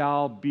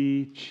shall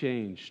be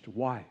changed.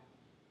 Why?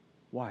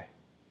 Why?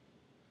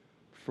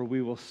 For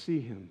we will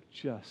see him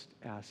just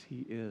as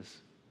he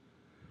is.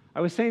 I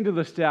was saying to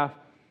the staff,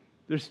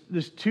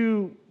 there's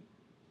two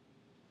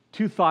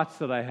thoughts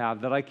that I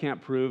have that I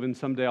can't prove, and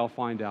someday I'll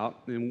find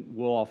out, and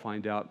we'll all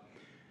find out.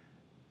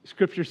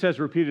 Scripture says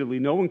repeatedly,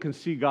 no one can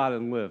see God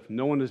and live.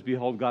 No one has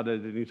beheld God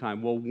at any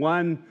time. Well,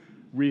 one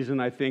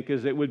reason I think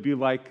is it would be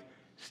like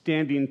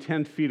standing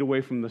 10 feet away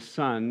from the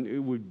sun. It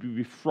would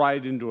be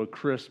fried into a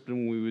crisp,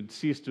 and we would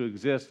cease to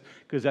exist,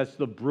 because that's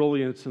the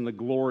brilliance and the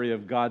glory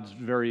of God's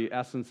very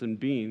essence and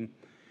being.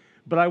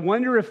 But I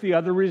wonder if the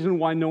other reason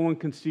why no one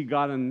can see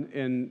God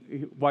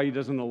and why he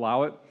doesn't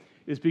allow it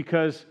is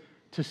because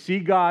to see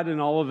God in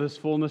all of his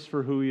fullness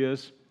for who he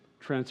is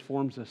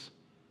transforms us.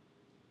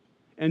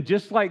 And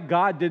just like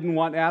God didn't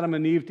want Adam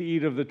and Eve to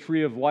eat of the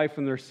tree of life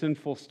in their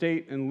sinful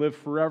state and live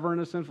forever in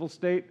a sinful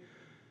state,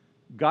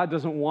 God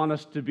doesn't want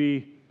us to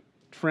be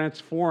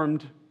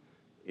transformed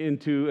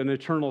into an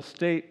eternal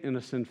state in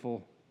a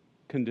sinful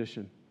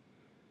condition.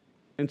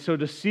 And so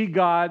to see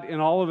God in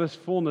all of his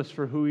fullness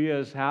for who he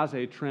is has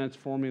a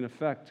transforming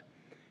effect.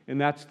 And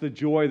that's the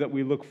joy that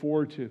we look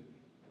forward to.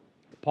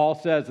 Paul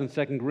says in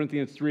 2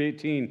 Corinthians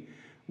 3:18,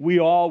 we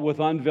all with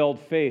unveiled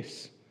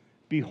face,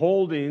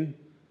 beholding,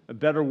 a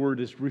better word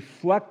is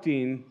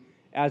reflecting,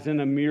 as in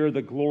a mirror,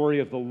 the glory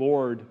of the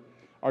Lord,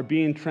 are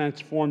being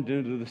transformed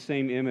into the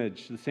same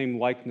image, the same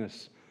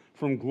likeness,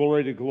 from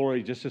glory to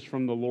glory, just as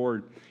from the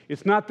Lord.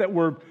 It's not that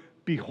we're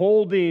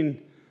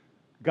beholding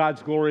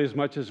God's glory as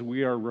much as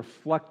we are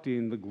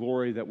reflecting the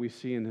glory that we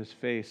see in his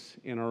face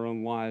in our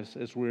own lives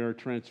as we are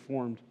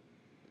transformed.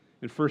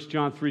 In 1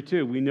 John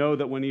 3:2, we know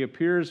that when he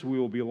appears, we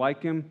will be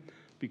like him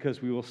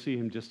because we will see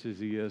him just as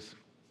he is.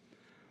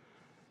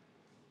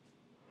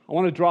 I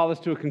want to draw this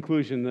to a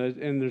conclusion,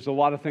 and there's a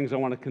lot of things I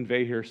want to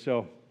convey here,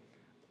 so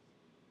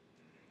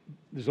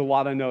there's a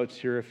lot of notes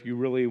here if you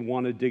really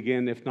want to dig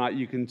in. If not,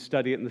 you can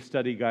study it in the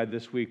study guide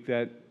this week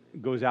that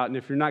goes out, and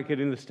if you're not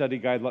getting the study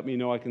guide, let me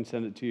know. I can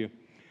send it to you.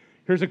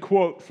 Here's a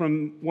quote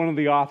from one of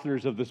the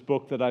authors of this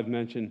book that I've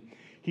mentioned.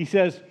 He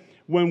says,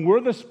 when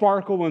we're the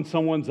sparkle in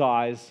someone's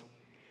eyes,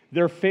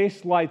 their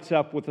face lights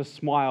up with a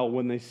smile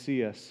when they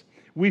see us.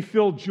 We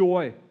feel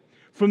joy.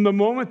 From the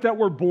moment that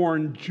we're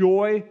born,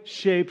 joy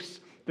shapes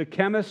the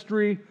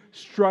chemistry,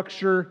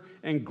 structure,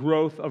 and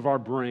growth of our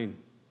brain.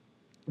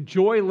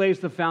 Joy lays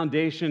the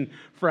foundation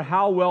for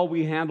how well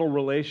we handle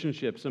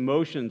relationships,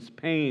 emotions,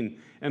 pain,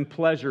 and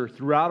pleasure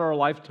throughout our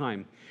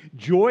lifetime.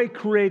 Joy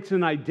creates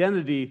an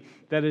identity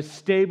that is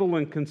stable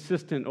and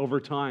consistent over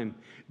time.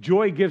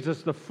 Joy gives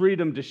us the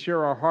freedom to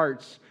share our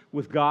hearts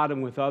with God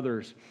and with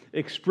others.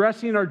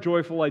 Expressing our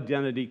joyful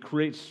identity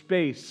creates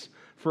space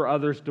for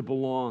others to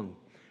belong.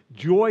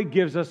 Joy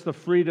gives us the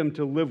freedom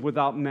to live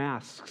without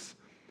masks,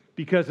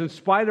 because in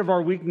spite of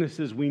our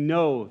weaknesses, we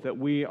know that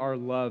we are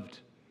loved.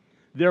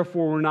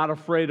 Therefore, we're not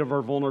afraid of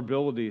our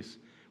vulnerabilities.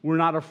 We're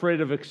not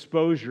afraid of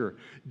exposure.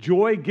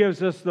 Joy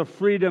gives us the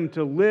freedom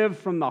to live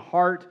from the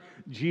heart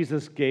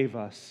Jesus gave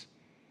us.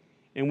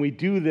 And we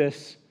do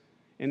this,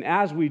 and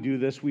as we do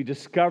this, we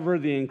discover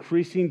the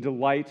increasing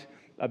delight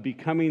of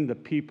becoming the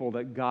people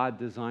that God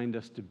designed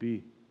us to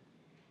be.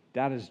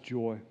 That is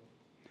joy.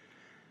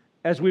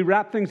 As we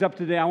wrap things up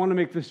today, I want to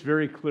make this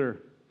very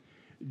clear.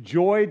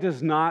 Joy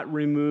does not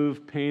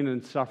remove pain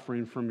and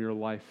suffering from your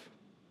life.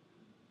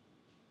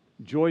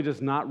 Joy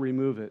does not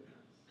remove it,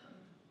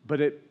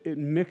 but it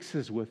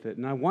mixes with it.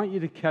 And I want you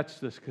to catch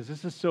this because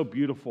this is so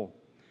beautiful.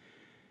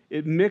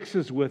 It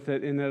mixes with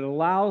it, and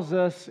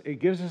it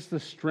gives us the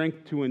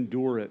strength to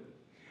endure it.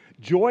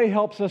 Joy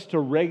helps us to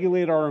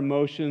regulate our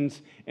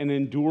emotions and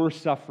endure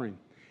suffering.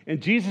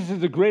 And Jesus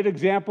is a great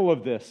example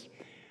of this.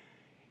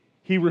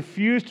 He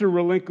refused to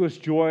relinquish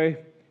joy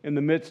in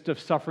the midst of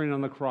suffering on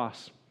the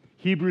cross.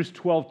 Hebrews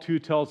 12:2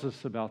 tells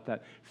us about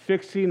that.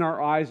 Fixing our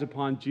eyes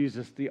upon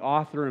Jesus, the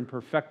author and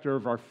perfecter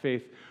of our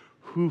faith,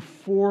 who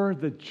for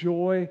the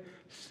joy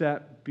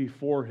set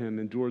before him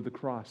endured the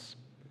cross.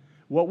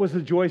 What was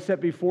the joy set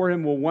before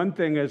him? Well, one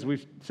thing, as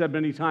we've said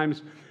many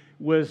times,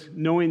 was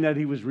knowing that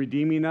he was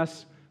redeeming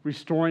us,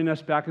 restoring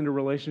us back into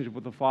relationship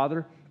with the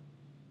Father.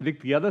 I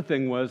think the other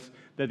thing was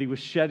that he was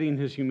shedding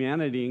his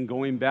humanity and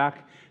going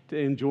back to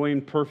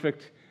enjoying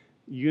perfect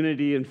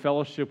unity and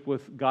fellowship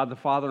with God the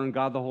Father and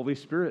God the Holy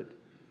Spirit.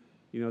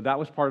 That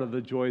was part of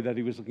the joy that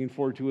he was looking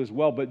forward to as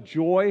well. But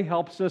joy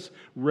helps us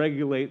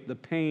regulate the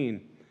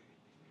pain.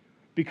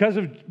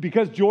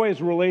 Because joy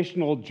is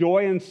relational,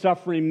 joy and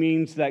suffering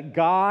means that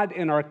God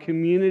and our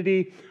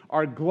community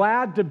are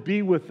glad to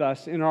be with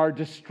us in our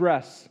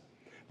distress.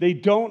 They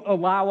don't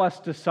allow us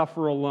to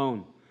suffer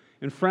alone.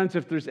 And friends,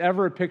 if there's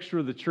ever a picture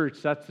of the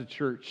church, that's the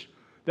church.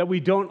 That we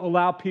don't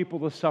allow people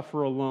to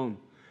suffer alone.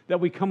 That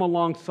we come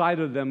alongside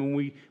of them and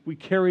we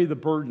carry the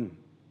burden.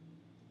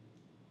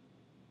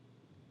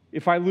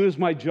 If I lose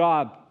my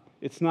job,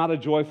 it's not a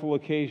joyful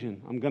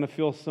occasion. I'm going to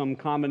feel some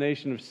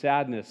combination of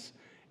sadness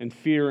and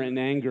fear and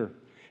anger.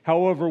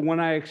 However, when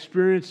I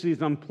experience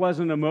these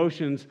unpleasant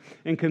emotions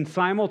and can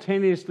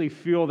simultaneously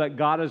feel that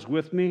God is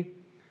with me,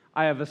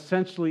 I have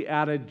essentially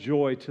added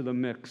joy to the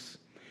mix.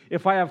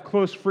 If I have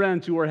close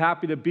friends who are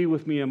happy to be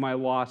with me in my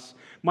loss,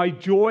 my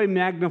joy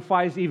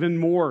magnifies even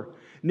more.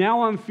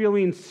 Now I'm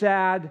feeling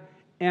sad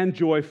and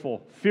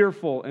joyful,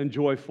 fearful and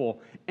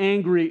joyful,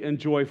 angry and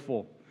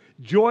joyful.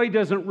 Joy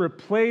doesn't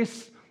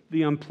replace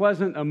the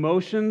unpleasant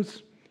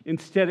emotions.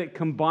 Instead, it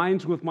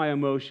combines with my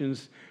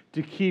emotions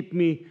to keep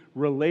me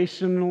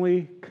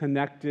relationally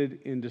connected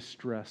in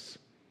distress.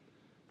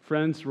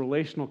 Friends,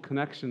 relational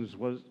connection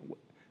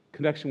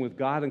with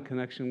God and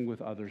connection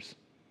with others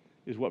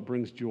is what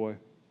brings joy.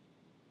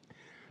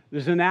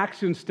 There's an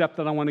action step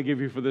that I want to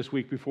give you for this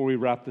week before we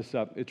wrap this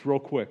up. It's real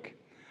quick.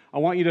 I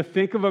want you to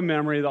think of a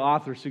memory, the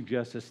author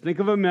suggests this. Think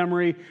of a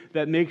memory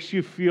that makes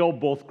you feel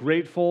both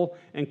grateful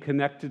and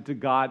connected to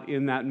God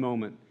in that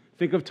moment.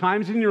 Think of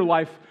times in your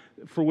life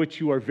for which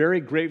you are very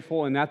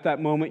grateful, and at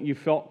that moment you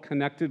felt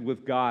connected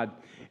with God.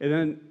 And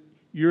then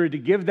you're to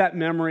give that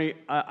memory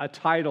a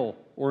title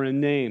or a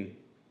name.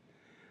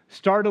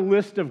 Start a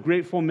list of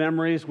grateful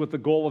memories with the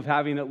goal of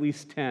having at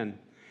least 10.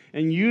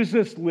 And use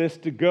this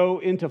list to go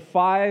into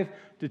 5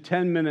 to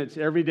 10 minutes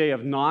every day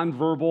of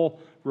nonverbal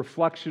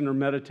reflection or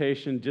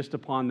meditation just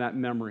upon that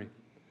memory.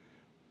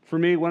 For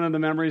me, one of the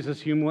memories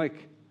is Hume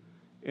Lake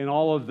and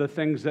all of the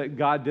things that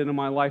God did in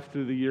my life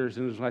through the years.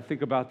 And as I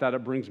think about that,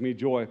 it brings me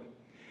joy.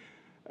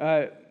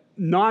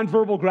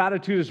 Nonverbal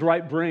gratitude is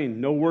right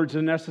brain. No words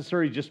are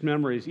necessary, just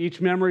memories.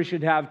 Each memory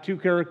should have 2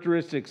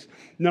 characteristics.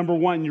 Number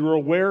 1, you're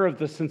aware of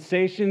the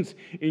sensations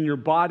in your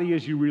body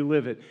as you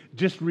relive it.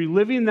 Just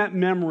reliving that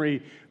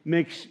memory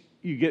makes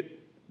you get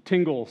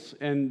tingles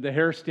and the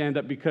hair stand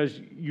up because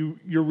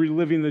you're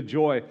reliving the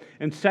joy.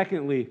 And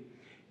secondly,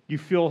 you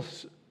feel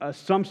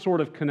some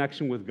sort of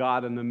connection with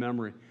God in the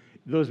memory.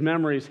 Those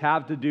memories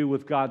have to do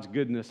with God's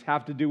goodness,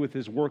 have to do with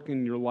His work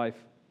in your life.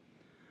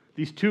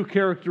 These 2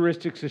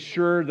 characteristics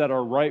assure that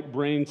our right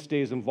brain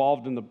stays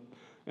involved in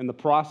the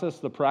process,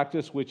 the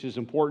practice, which is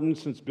important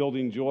since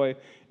building joy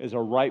is a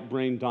right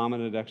brain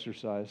dominant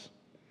exercise.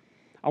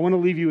 I want to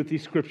leave you with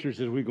these scriptures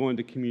as we go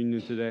into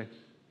communion today.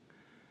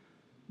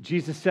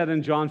 Jesus said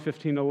in John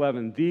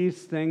 15:11,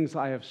 "These things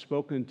I have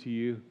spoken to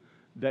you,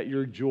 that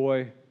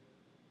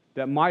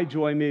my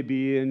joy may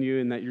be in you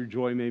and that your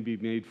joy may be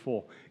made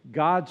full."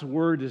 God's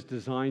word is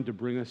designed to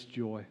bring us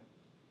joy.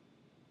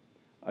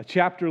 A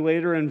chapter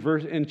later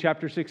in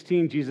chapter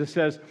 16, Jesus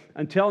says,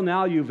 "Until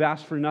now you've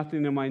asked for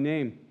nothing in my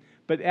name,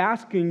 but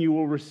asking you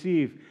will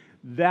receive,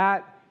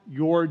 that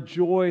your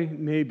joy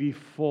may be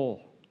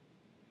full."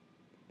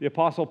 The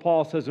Apostle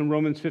Paul says in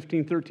Romans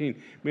 15:13,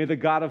 "May the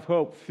God of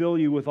hope fill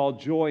you with all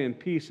joy and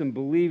peace in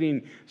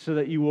believing, so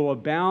that you will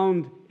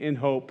abound in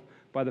hope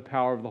by the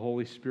power of the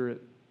Holy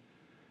Spirit."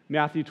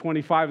 Matthew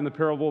 25, in the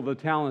parable of the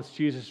talents,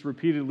 Jesus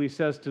repeatedly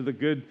says to the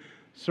good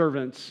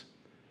servants,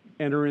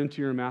 "Enter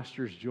into your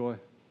master's joy."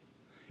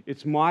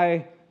 It's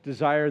my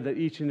desire that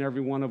each and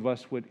every one of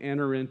us would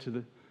enter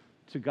into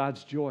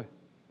God's joy.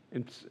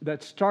 And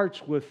that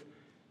starts with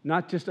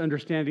not just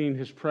understanding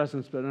His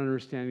presence, but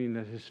understanding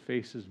that His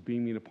face is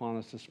beaming upon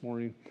us this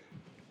morning.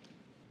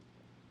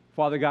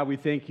 Father God, we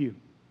thank you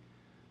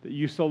that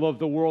you so loved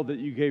the world that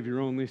you gave your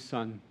only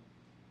Son,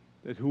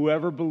 that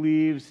whoever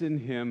believes in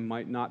Him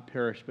might not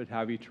perish but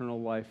have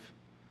eternal life.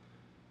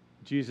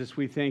 Jesus,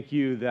 we thank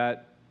you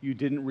that you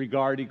didn't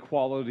regard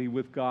equality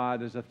with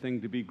God as a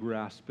thing to be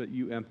grasped, but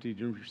you emptied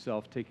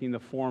yourself, taking the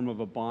form of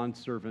a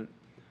bondservant.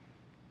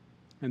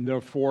 And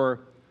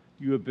therefore,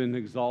 you have been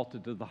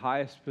exalted to the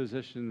highest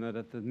position, that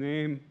at the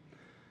name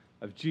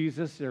of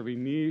Jesus, every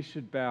knee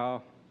should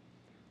bow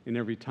and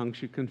every tongue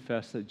should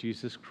confess that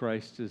Jesus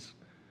Christ is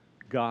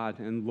God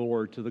and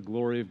Lord, to the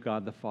glory of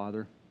God the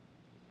Father.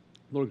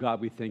 Lord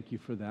God, we thank you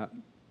for that.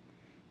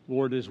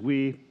 Lord, as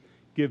we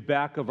give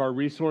back of our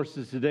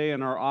resources today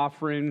and our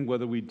offering,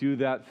 whether we do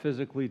that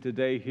physically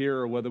today here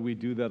or whether we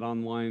do that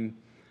online,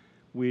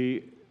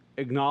 we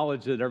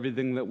acknowledge that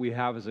everything that we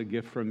have is a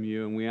gift from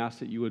you, and we ask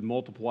that you would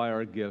multiply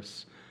our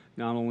gifts,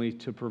 not only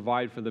to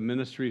provide for the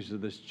ministries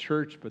of this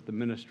church, but the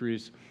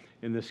ministries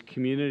in this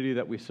community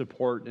that we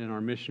support and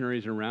our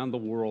missionaries around the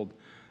world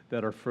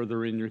that are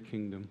further in your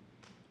kingdom.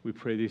 We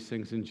pray these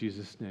things in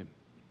Jesus' name.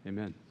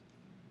 Amen.